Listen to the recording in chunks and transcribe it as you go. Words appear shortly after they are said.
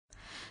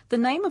The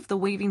name of the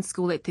weaving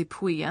school at Te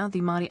Puia,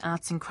 the Māori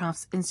Arts and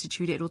Crafts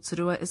Institute at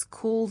Rotorua, is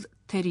called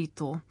Te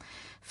Rito.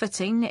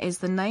 Fitting, as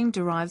the name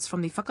derives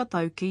from the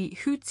whakatauki,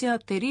 hutia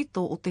te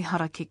rito o te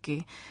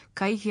harakeke,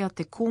 kaihia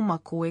te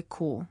kōmako e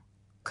kō.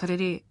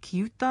 Karere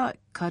ki uta,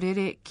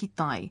 karere ki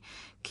tai.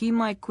 Ki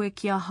mai koe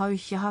kia hau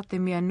hiaha te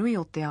mea nui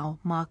o te ao,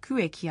 mā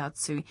kue ki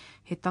atu,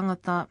 he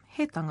tangata,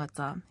 he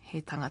tangata,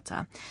 he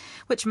tangata.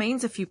 Which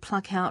means if you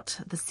pluck out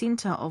the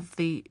centre of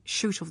the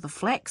shoot of the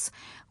flax,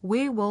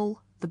 where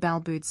will the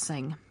bellbird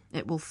sing?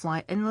 It will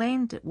fly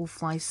inland, it will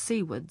fly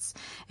seawards.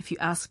 If you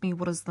ask me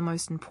what is the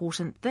most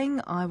important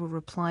thing, I will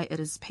reply it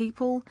is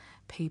people,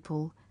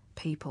 people,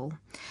 people.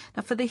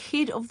 Now, for the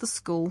head of the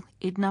school,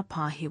 Edna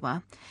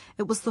Pahewa,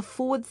 it was the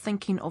forward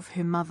thinking of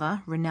her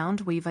mother,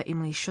 renowned weaver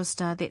Emily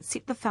Schuster, that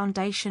set the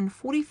foundation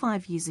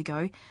 45 years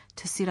ago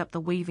to set up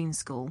the weaving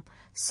school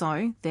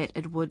so that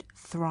it would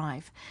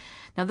thrive.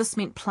 Now, this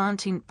meant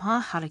planting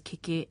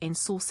harakeke and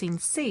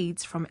sourcing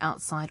seeds from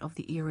outside of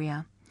the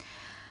area.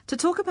 To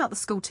talk about the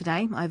school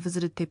today, I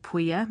visited Te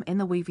Puia and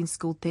the weaving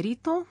school Te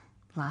Rito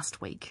last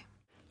week.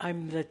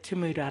 I'm the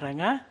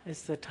tumuraranga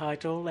is the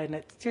title, and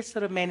it's just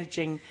sort of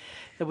managing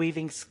the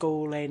weaving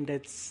school and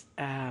its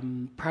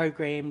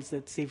programs,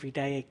 its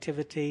everyday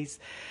activities.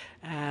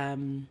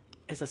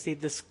 As I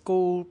said, the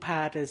school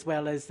part as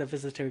well as the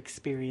visitor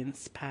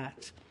experience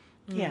part.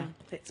 Yeah,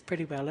 that's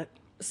pretty well it.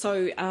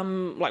 So,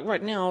 like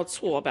right now, it's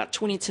about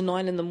 20 to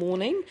 9 in the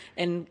morning,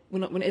 and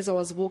as I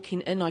was walking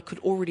in, I could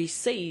already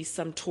see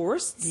some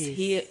tourists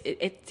here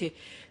at Te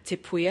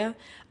Puia.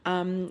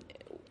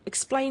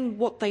 Explain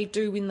what they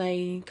do when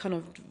they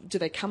do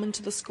they come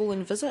into the school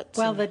and visit?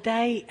 Well, the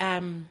day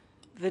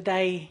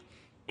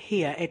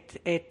here at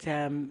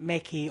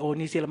Maki or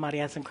New Zealand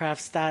Māori Arts and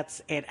Crafts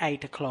starts at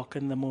 8 o'clock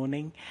in the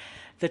morning.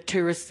 The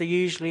tourists are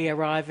usually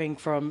arriving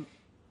from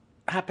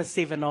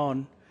 7:30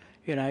 on.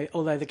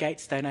 Although the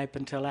gates don't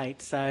open till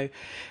 8. So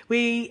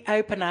we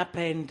open up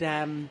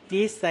and,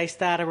 yes, they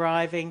start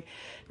arriving,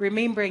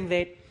 remembering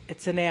that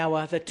it's an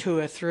hour, the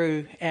tour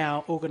through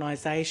our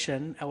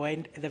organisation,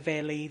 the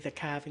valley, the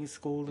carving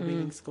school, the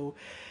weaving school.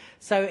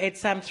 So at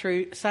some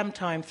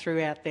time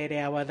throughout that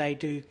hour, they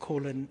do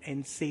call in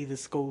and see the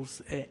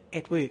schools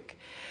at work.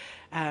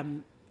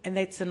 And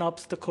that's an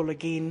obstacle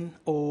again,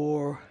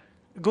 or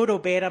good or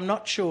bad, I'm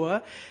not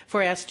sure,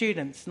 for our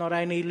students, not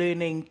only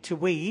learning to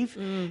weave,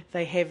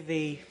 they have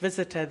the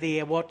visitor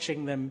there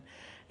watching them,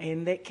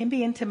 and that can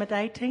be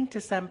intimidating to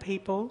some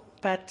people,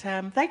 but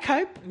they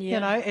cope.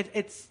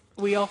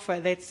 We offer,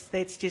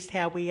 that's just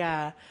how we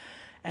are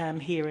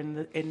here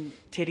in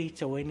Te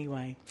Rito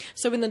anyway.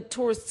 So when the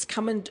tourists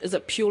come in, is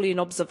it purely an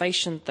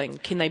observation thing?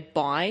 Can they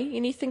buy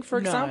anything, for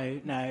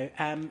example? No.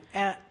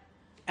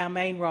 Our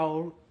main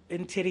role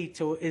in Te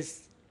Rito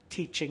is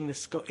teaching the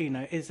school,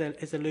 is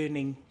a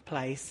learning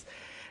place.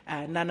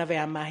 None of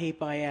our mahi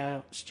by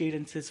our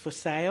students is for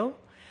sale.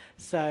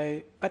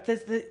 So, but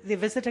the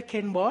visitor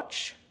can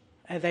watch,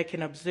 they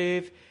can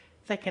observe,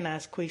 they can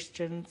ask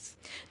questions.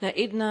 Now,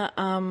 Edna,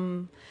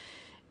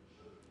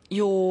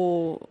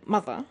 your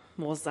mother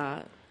was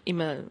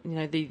Emma,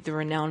 the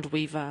renowned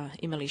weaver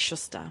Emily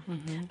Schuster.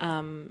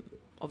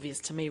 Obvious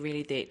to me,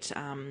 really, that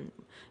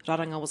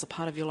raranga was a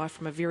part of your life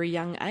from a very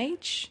young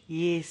age.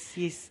 Yes.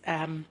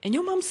 And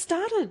your mum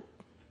started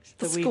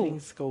the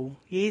weaving school.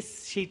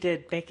 Yes, she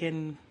did, back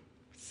in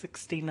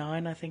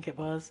 1969, I think it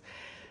was.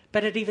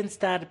 But it even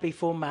started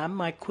before Mum.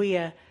 My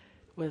kuia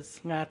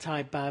was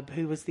Ngātai Bub,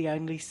 who was the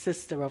only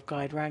sister of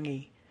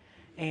Gairangi.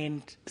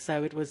 And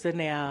so it was in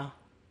our,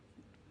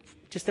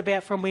 just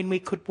about from when we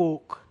could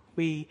walk,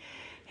 we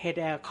had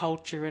our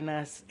culture in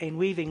us, and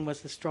weaving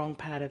was a strong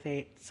part of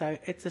that. So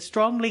it's a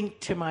strong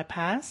link to my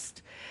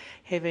past,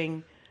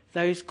 having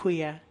those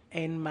kuia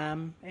and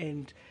Mum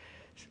and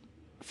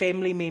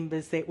family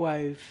members that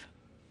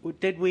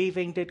did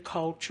weaving, did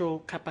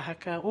cultural,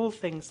 kapahaka, all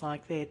things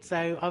like that.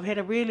 So I've had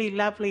a really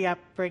lovely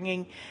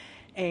upbringing,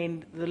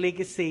 and the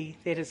legacy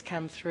that has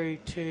come through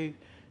to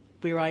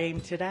where I am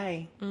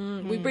today.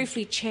 We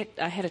briefly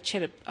had a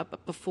chat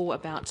before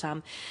about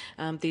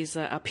there's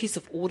a piece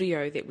of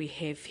audio that we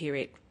have here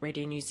at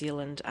Radio New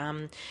Zealand,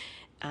 and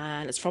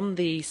it's from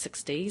the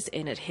 60s,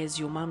 and it has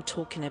your mum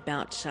talking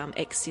about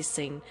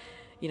accessing,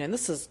 and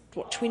this is,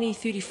 20,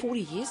 30, 40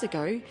 years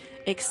ago,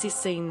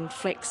 accessing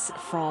flax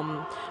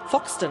from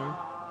Foxton.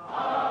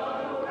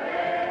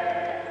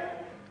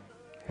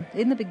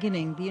 In the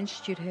beginning, the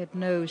Institute had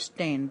no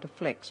stand of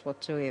flax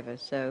whatsoever,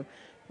 so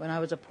when I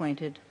was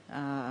appointed,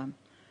 the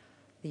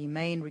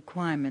main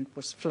requirement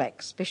was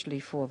flax,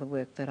 especially for the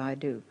work that I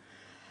do.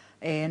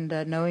 And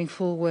knowing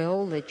full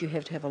well that you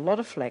have to have a lot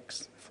of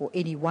flax for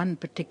any one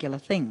particular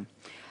thing.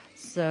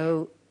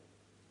 So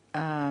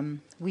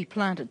we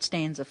planted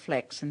stands of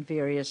flax in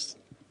various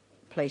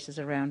places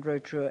around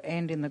Rotorua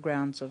and in the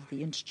grounds of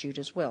the Institute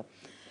as well.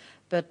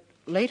 But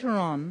later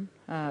on,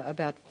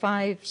 about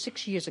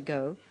 5-6 years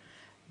ago,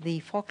 the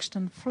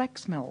Foxton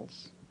flax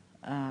mills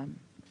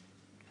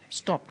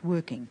stopped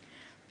working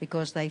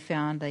because they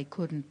found they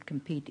couldn't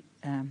compete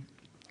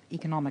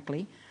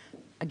economically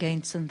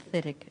against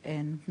synthetic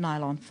and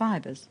nylon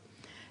fibres.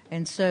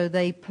 And so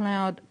they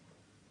ploughed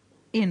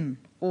in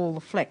all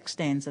the flax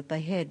stands that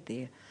they had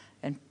there.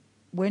 And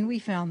when we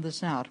found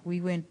this out,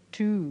 we went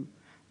to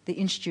the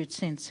Institute,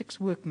 sent 6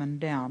 workmen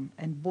down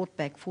and brought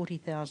back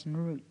 40,000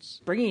 roots.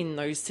 Bringing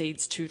those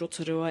seeds to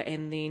Rotorua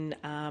and then,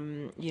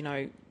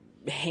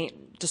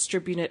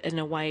 distribute it in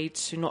a way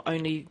to not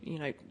only,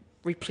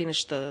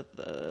 replenish the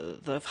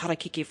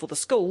harakeke for the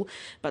school,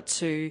 but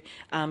to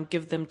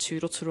give them to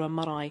Rotorua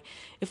marae.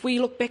 If we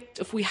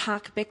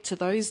hark back to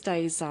those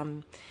days,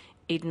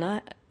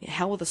 Edna,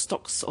 how are the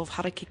stocks of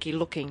harakeke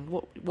looking?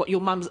 What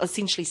your mum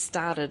essentially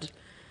started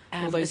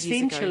all those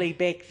years ago? Essentially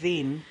back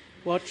then,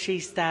 what she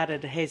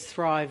started has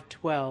thrived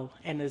well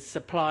and is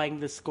supplying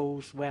the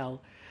schools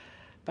well.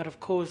 But of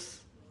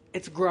course,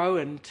 it's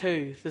growing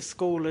too. The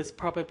school is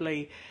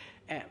probably,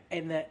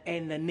 and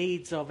the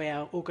needs of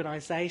our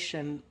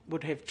organisation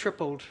would have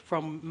tripled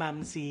from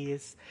mum's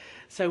years.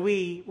 So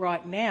we,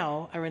 right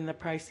now, are in the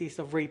process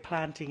of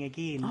replanting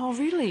again. Oh,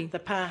 really? The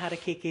pā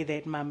harakeke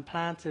that mum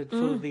planted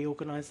for the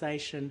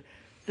organisation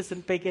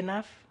isn't big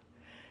enough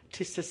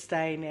to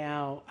sustain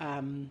our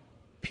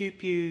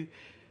piu-piu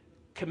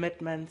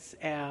commitments,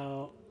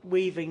 our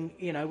weaving.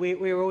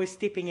 We're always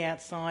stepping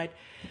outside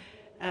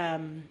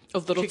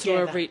Of the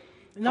Rotorua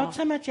not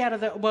so much out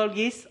of the, well,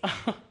 yes,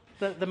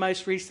 the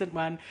most recent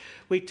one,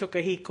 we took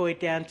a hikoi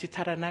down to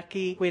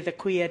Taranaki, where the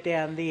kuia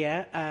down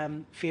there,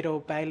 Whiro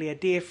Bailey, a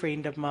dear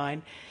friend of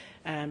mine,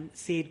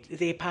 said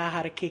their pā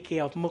harakeke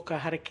of muka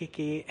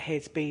harakeke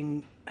has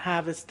been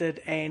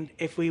harvested, and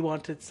if we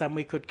wanted some,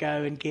 we could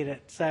go and get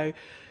it. So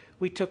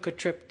we took a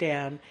trip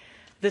down.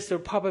 This will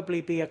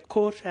probably be a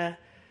quarter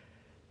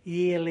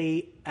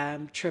yearly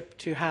trip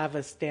to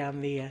harvest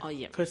down there. Oh,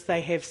 yeah. Because they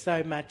have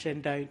so much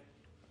and don't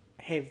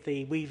have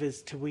the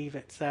weavers to weave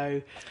it.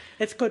 So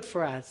it's good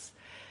for us.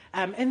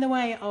 In the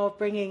way of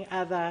bringing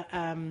other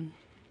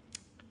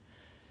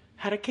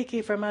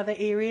harakeke from other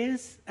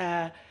areas,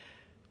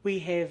 we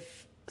have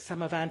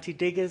some of Auntie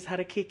Digger's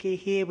harakeke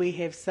here. We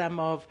have some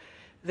of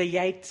the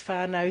Yates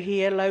whānau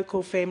here,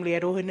 local family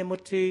at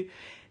Ohinemutu.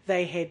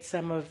 They had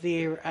some of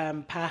their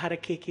pā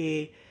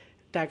harakeke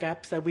dug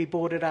up, so we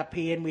brought it up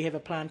here and we have a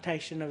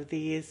plantation of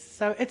theirs.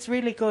 So it's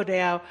really good.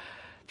 Our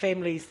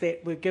families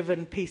that were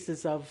given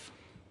pieces of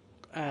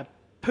pū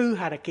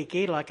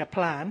harakeke, like a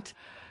plant,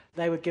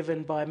 they were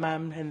given by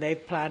mum and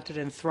they've planted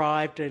and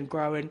thrived and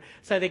grown.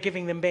 So they're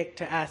giving them back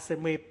to us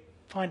and we're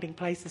finding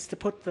places to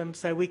put them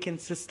so we can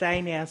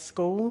sustain our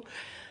school.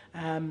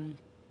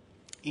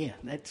 Yeah,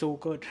 that's all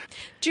good.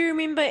 Do you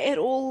remember at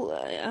all,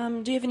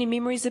 do you have any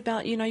memories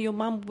about, your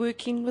mum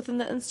working within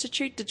the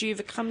Institute? Did you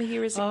ever come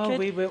here as a kid? Oh,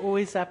 we were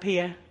always up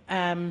here.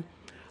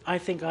 I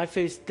think I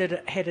first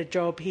had a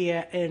job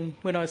here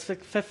when I was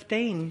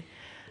 15.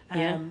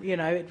 Yeah.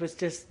 It was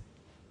just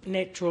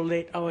natural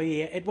that,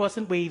 it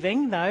wasn't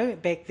weaving, though.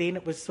 Back then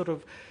it was sort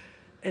of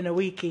in a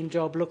weekend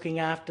job looking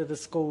after the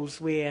schools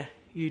where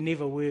you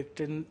never worked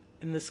in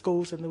the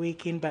schools in the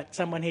weekend, but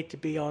someone had to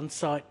be on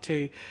site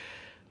to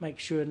make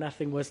sure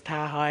nothing was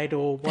tarhide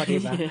or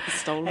whatever.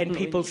 Stolen. And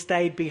people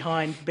stayed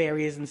behind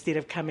barriers instead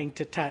of coming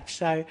to touch.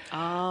 So,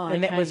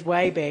 and that okay. was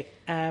way back.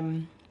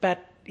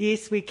 But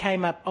yes, we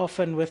came up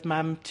often with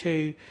mum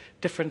to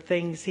different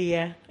things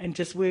here and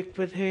just worked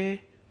with her.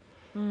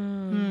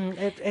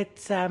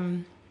 It's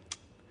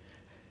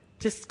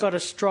just got a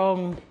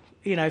strong,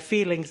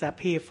 feelings up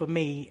here for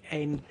me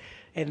and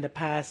the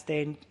past,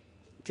 and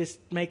just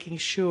making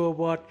sure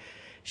what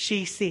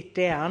she set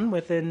down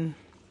within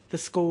the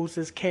schools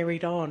is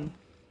carried on.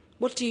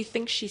 What do you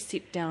think she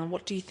set down?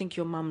 What do you think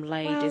your mum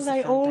laid as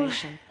they a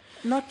foundation?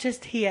 Not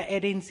just here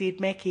at NZ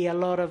Maki, a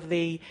lot of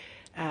the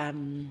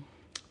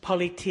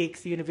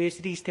polytechs,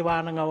 universities, Te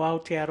Wānanga o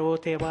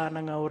Aotearoa, Te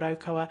Wānanga o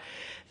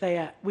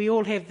Raukawa, we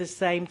all have the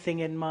same thing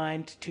in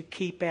mind, to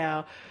keep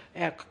our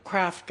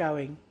craft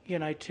going,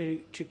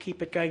 to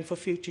keep it going for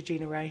future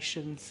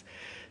generations.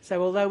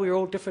 So although we're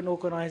all different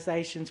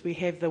organisations, we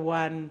have the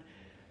one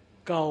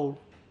goal,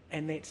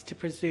 and that's to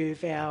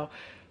preserve our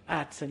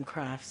arts and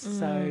crafts.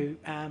 So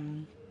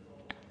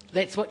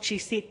that's what she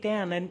set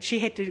down, and she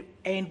had to,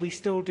 and we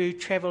still do,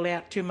 travel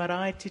out to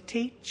marae to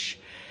teach.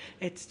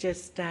 It's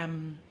just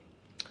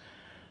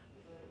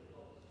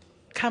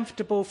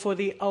comfortable for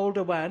the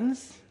older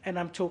ones, and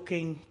I'm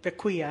talking the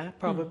kuia,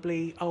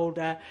 probably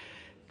older,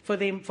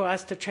 for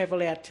us to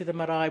travel out to the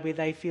marae where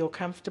they feel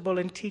comfortable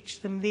and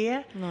teach them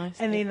there. Nice.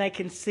 And then they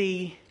can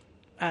see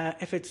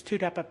if it's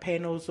tūrapa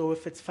panels or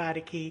if it's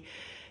whāriki,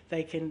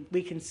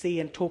 we can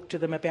see and talk to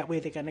them about where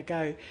they're going to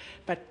go.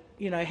 But,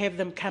 have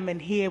them come in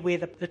here where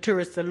the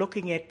tourists are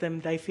looking at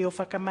them, they feel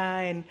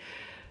whakamā and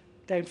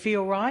don't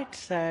feel right.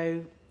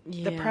 So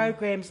the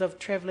programs of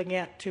travelling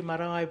out to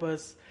marae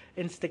was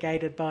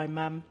instigated by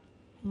mum.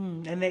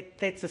 And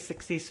that's a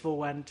successful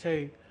one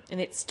too. And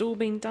it's still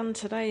being done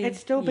today. It's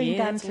still being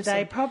done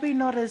today. Awesome. Probably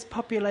not as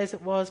popular as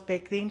it was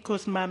back then,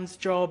 because mum's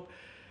job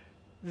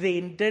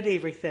then did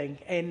everything.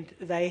 And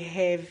they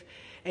have,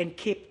 and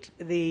kept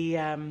the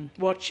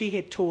what she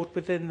had taught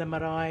within the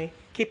marae,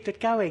 kept it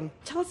going.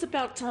 Tell us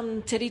about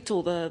Te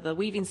Rito, the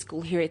weaving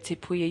school here at Te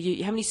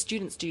Puia. How many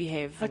students do you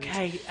have?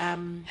 Okay.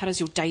 How does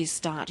your day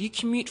start? Do you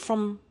commute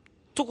from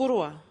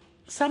Rotorua?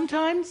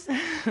 Sometimes,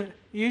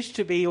 used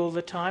to be all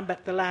the time,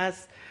 but the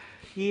last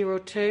year or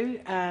two,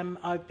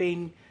 I've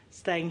been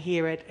staying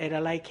here at a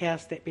lake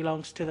house that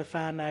belongs to the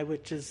whānau,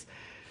 which is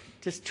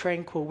just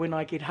tranquil when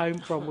I get home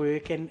from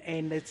work, and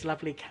it's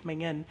lovely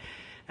coming in.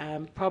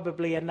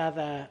 Probably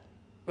another,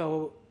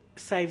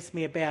 saves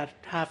me about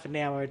half an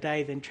hour a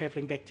day than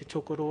travelling back to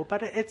Rotorua,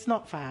 but it's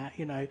not far,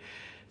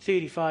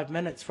 35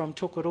 minutes from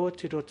Rotorua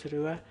to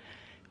Rotorua.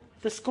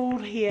 The school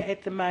here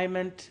at the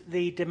moment,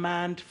 the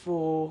demand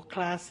for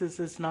classes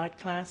is night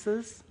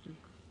classes.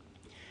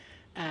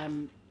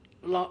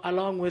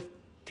 Along with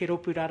Te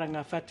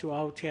Ropuraranga Whatu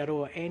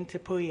Aotearoa and Te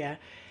Puia,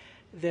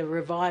 the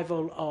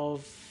revival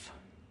of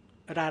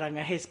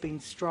raranga has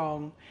been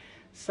strong.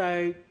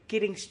 So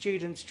getting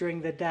students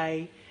during the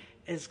day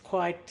is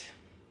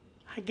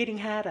getting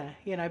harder,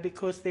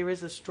 because there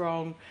is a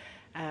strong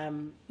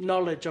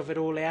knowledge of it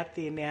all out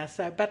there now.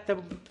 So, but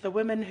the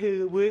women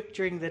who work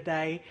during the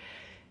day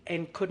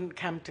and couldn't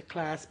come to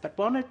class but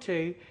wanted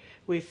to,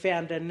 we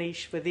found a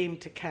niche for them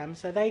to come.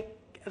 So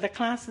the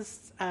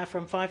classes are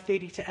from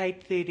 5:30 to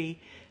 8:30,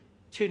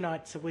 2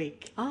 nights a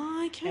week.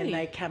 Oh, okay. And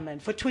they come in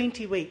for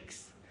 20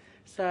 weeks.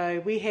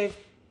 So we have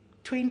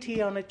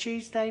 20 on a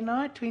Tuesday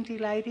night, 20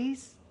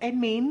 ladies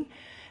and men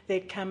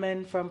that come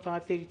in from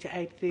 5:30 to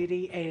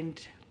 8:30,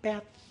 and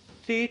about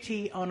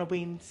 30 on a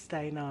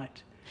Wednesday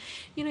night.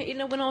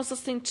 When I was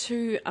listening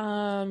to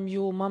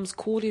your mum's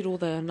kōrero,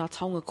 the Ngā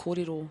Taonga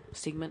kōrero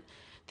segment,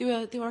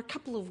 there were a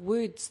couple of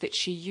words that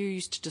she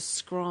used to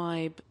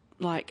describe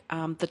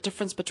the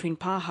difference between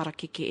pā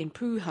harakeke and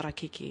pū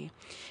harakeke.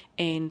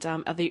 And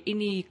are there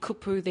any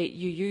kupu that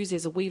you use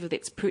as a weaver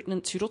that's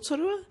pertinent to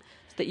Rotorua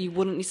that you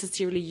wouldn't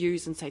necessarily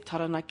use in, say,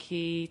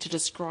 Taranaki to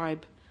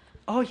describe?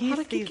 Oh yes,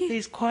 harakeke?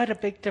 there's quite a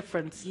big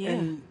difference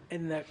in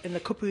the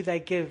kupu they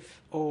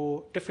give,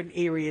 or different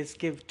areas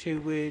give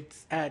to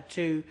words,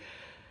 to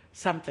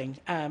something.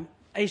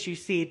 As you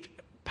said,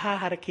 pā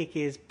harakeke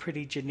is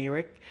pretty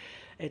generic.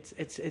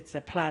 It's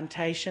a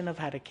plantation of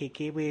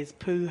harakeke, whereas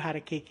pū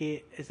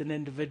harakeke is an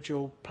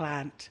individual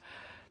plant.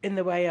 In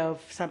the way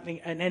of something,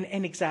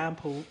 an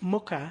example,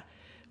 muka,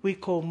 we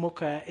call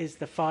muka is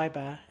the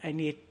fibre, and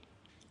yet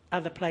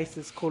other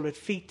places call it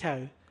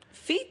fito.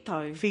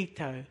 Fito?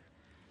 Fito.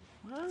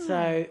 Wow.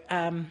 So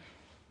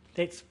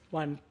that's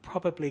one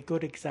probably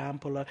good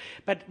example.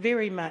 But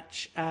very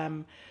much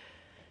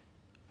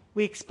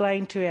we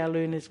explain to our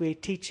learners, we're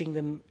teaching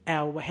them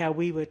how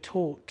we were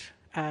taught.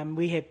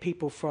 We have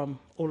people from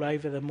all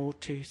over the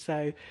motu,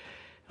 so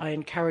I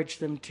encourage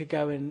them to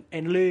go and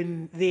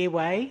learn their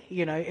way.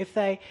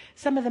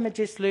 Some of them are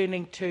just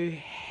learning to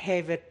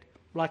have it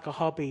like a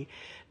hobby,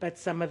 but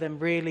some of them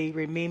really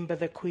remember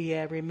the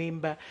kuia,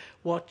 remember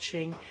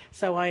watching.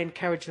 So I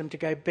encourage them to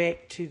go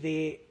back to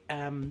their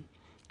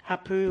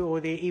hapu or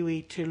their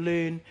iwi to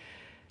learn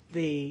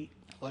the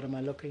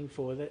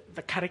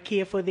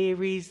karakia for their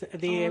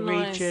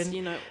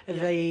region,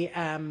 the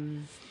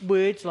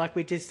words, like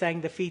we're just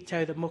saying, the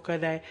fito, the muka,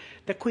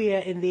 the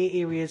kuia in their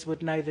areas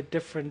would know the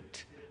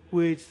different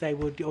words they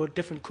would, or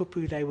different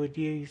kupu they would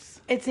use.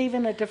 It's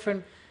even a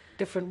different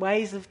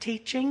ways of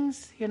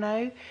teachings,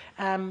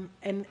 and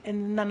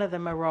none of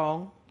them are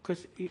wrong,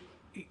 because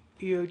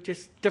you're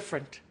just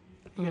different,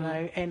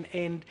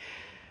 and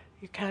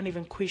you can't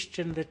even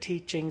question the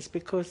teachings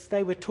because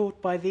they were taught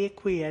by their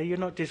kuia. You're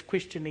not just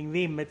questioning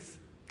them. It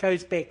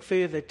goes back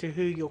further to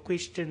who your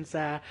questions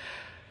are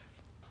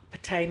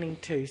pertaining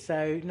to.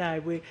 So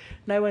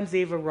no one's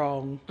ever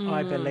wrong,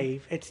 I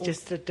believe. It's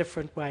just a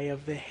different way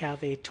of how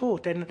they're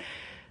taught. And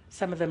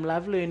some of them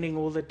love learning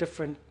all the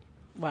different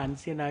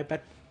ones,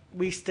 but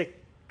we stick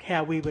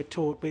how we were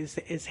taught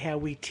is how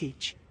we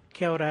teach.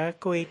 Kia ora,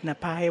 ko Edna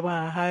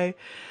Pahewa ahau,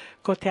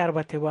 ko te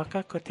arawa te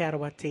waka, ko te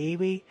arawa te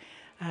iwi.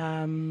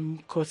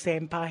 Ko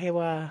Sam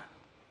Pahewa,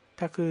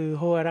 taku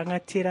hoa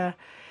rangatira,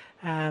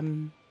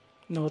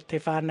 no te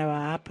whānau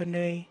a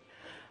Apanui,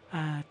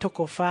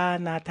 toko whā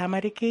nā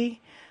tamariki,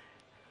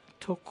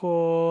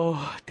 toko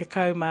te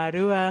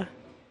kaumārua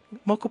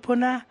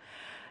mokopuna.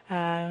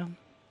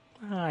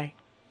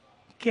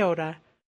 Kia ora.